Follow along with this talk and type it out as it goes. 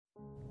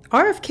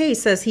RFK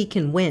says he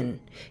can win.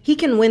 He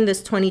can win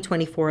this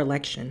 2024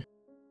 election.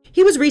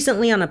 He was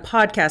recently on a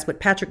podcast with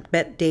Patrick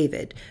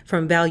Bet-David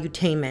from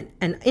Valuetainment,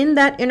 and in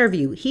that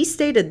interview, he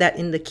stated that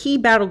in the key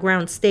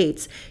battleground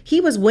states, he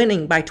was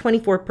winning by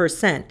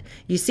 24%.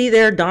 You see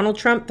there, Donald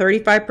Trump,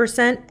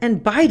 35%,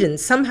 and Biden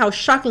somehow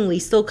shockingly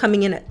still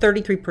coming in at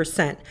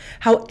 33%.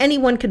 How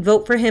anyone could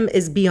vote for him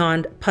is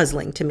beyond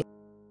puzzling to me.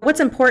 What's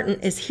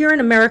important is here in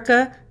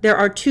America, there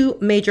are two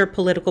major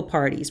political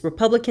parties,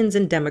 Republicans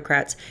and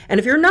Democrats. And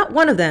if you're not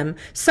one of them,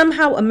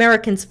 somehow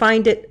Americans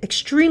find it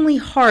extremely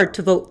hard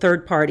to vote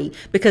third party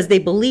because they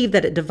believe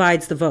that it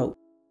divides the vote.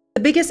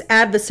 The biggest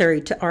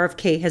adversary to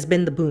RFK has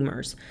been the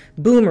boomers.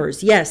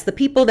 Boomers, yes, the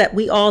people that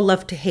we all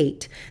love to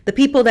hate. The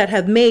people that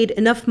have made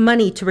enough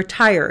money to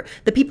retire.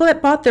 The people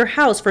that bought their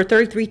house for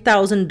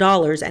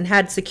 $33,000 and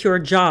had secure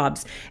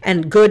jobs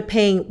and good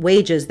paying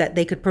wages that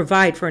they could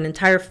provide for an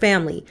entire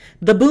family.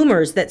 The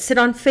boomers that sit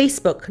on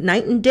Facebook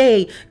night and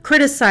day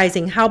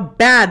criticizing how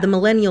bad the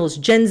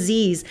millennials, Gen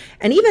Zs,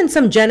 and even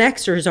some Gen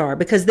Xers are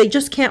because they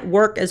just can't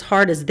work as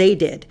hard as they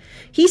did.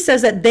 He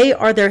says that they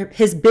are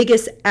his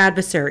biggest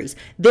adversaries.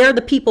 They're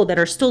the people that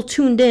are still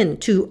tuned in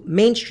to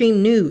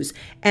mainstream news,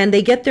 and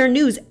they get their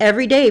news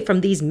every day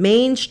from these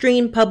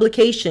mainstream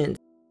publications.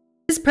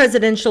 This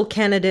presidential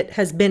candidate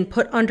has been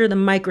put under the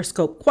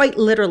microscope, quite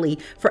literally,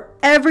 for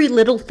every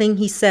little thing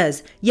he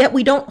says. Yet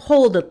we don't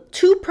hold the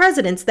two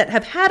presidents that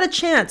have had a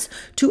chance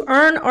to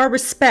earn our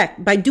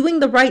respect by doing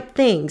the right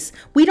things.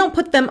 We don't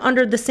put them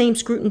under the same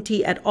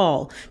scrutiny at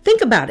all.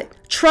 Think about it.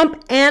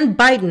 Trump and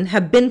Biden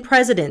have been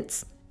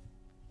presidents.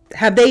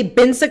 Have they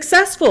been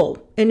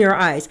successful in your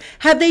eyes?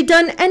 Have they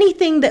done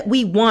anything that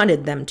we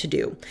wanted them to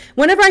do?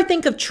 Whenever I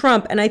think of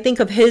Trump and I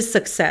think of his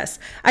success,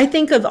 I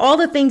think of all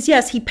the things.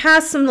 Yes, he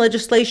passed some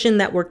legislation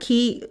that were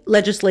key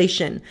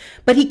legislation,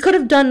 but he could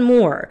have done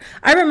more.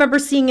 I remember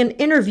seeing an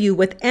interview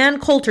with Ann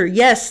Coulter.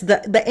 Yes,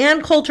 the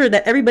Ann Coulter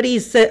that everybody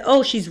said,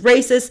 oh, she's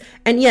racist.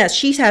 And yes,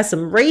 she has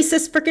some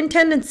racist freaking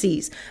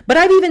tendencies. But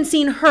I've even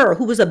seen her,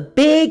 who was a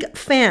big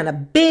fan, a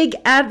big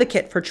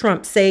advocate for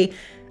Trump, say,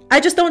 I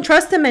just don't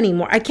trust him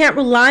anymore. I can't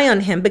rely on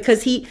him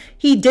because he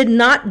did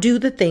not do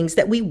the things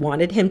that we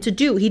wanted him to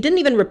do. He didn't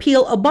even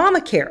repeal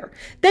Obamacare.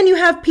 Then you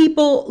have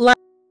people like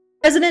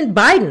President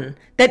Biden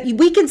that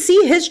we can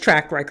see his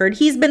track record.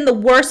 He's been the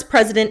worst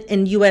president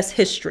in U.S.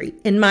 history,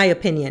 in my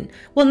opinion.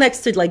 Well,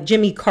 next to like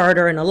Jimmy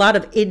Carter and a lot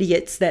of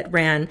idiots that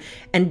ran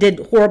and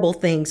did horrible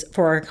things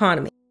for our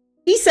economy.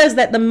 He says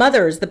that the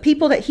mothers, the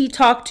people that he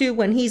talked to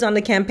when he's on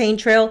the campaign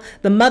trail,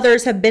 the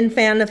mothers have been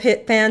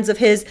fans of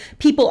his,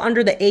 people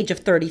under the age of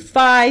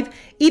 35,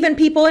 even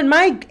people in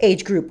my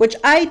age group, which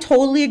I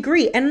totally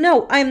agree. And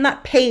no, I'm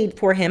not paid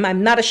for him.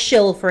 I'm not a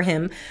shill for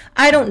him.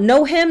 I don't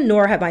know him,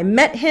 nor have I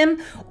met him,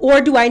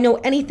 or do I know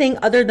anything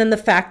other than the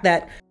fact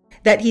that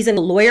he's a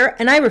lawyer.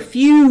 And I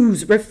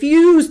refuse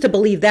to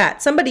believe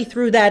that. Somebody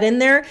threw that in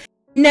there.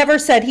 Never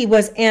said he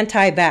was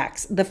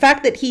anti-vax. The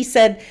fact that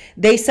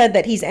they said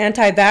that he's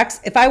anti-vax,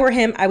 if I were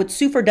him, I would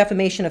sue for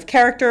defamation of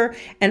character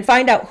and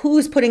find out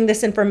who's putting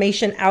this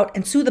information out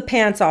and sue the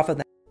pants off of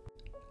them.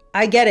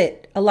 I get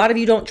it. A lot of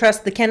you don't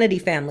trust the Kennedy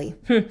family.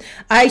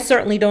 I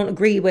certainly don't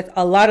agree with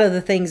a lot of the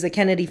things the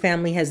Kennedy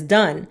family has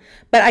done,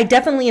 but I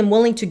definitely am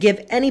willing to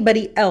give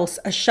anybody else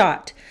a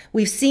shot.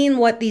 We've seen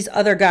what these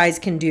other guys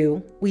can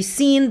do. We've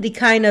seen the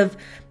kind of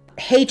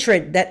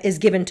hatred that is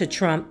given to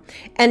Trump.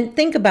 And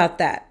think about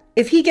that.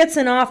 If he gets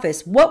in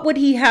office, what would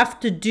he have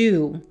to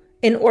do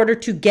in order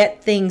to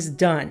get things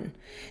done?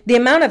 The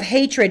amount of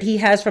hatred he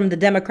has from the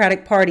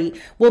Democratic Party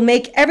will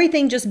make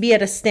everything just be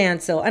at a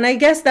standstill. And I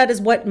guess that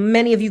is what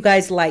many of you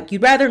guys like.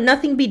 You'd rather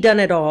nothing be done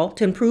at all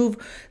to improve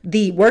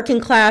the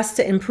working class,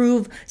 to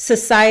improve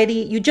society.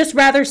 You'd just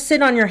rather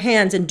sit on your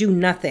hands and do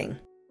nothing.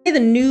 The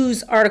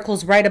news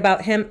articles write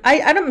about him.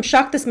 I'm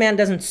shocked this man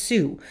doesn't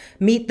sue.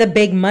 Meet the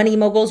big money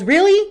moguls.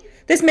 Really?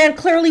 This man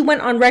clearly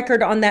went on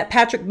record on that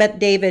Patrick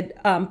Bet-David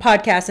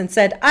podcast and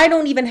said, I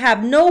don't even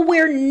have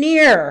nowhere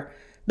near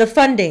the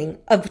funding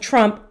of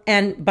Trump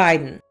and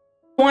Biden.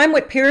 So I'm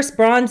with Pierce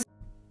Bronson,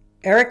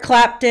 Eric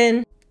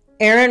Clapton,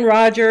 Aaron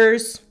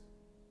Rodgers,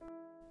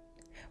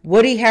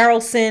 Woody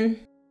Harrelson,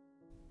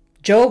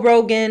 Joe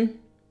Rogan,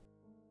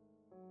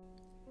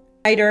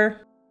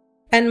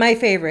 and my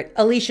favorite,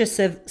 Alicia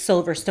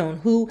Silverstone,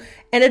 who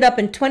ended up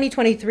in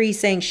 2023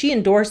 saying she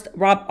endorsed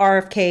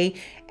RFK,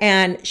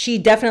 and she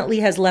definitely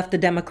has left the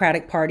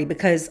Democratic Party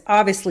because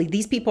obviously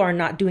these people are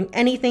not doing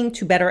anything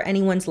to better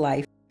anyone's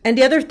life. And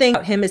the other thing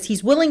about him is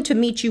he's willing to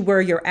meet you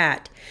where you're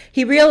at.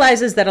 He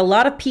realizes that a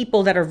lot of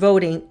people that are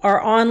voting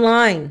are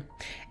online,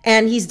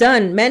 and he's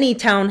done many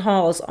town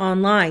halls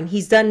online.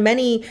 He's done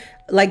many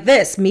like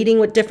this, meeting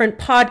with different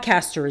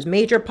podcasters,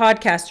 major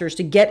podcasters,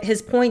 to get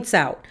his points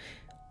out.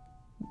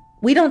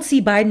 We don't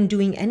see Biden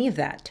doing any of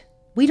that.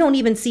 We don't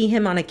even see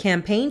him on a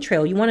campaign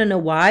trail. You want to know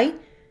why?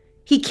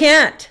 He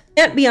can't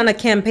be on a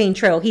campaign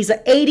trail. He's an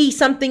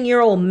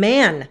 80-something-year-old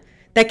man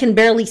that can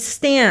barely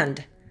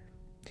stand.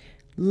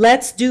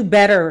 Let's do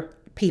better,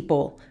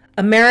 people.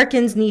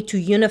 Americans need to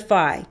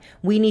unify.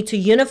 We need to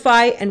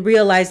unify and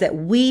realize that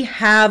we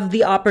have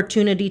the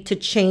opportunity to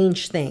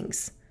change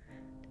things.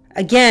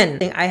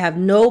 Again, I have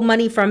no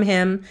money from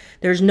him.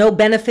 There's no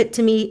benefit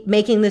to me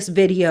making this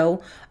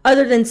video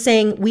other than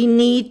saying we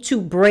need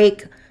to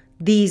break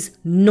these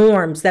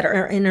norms that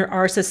are in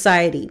our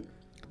society.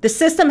 The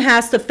system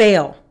has to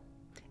fail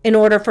in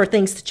order for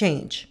things to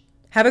change.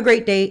 Have a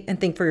great day and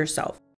think for yourself.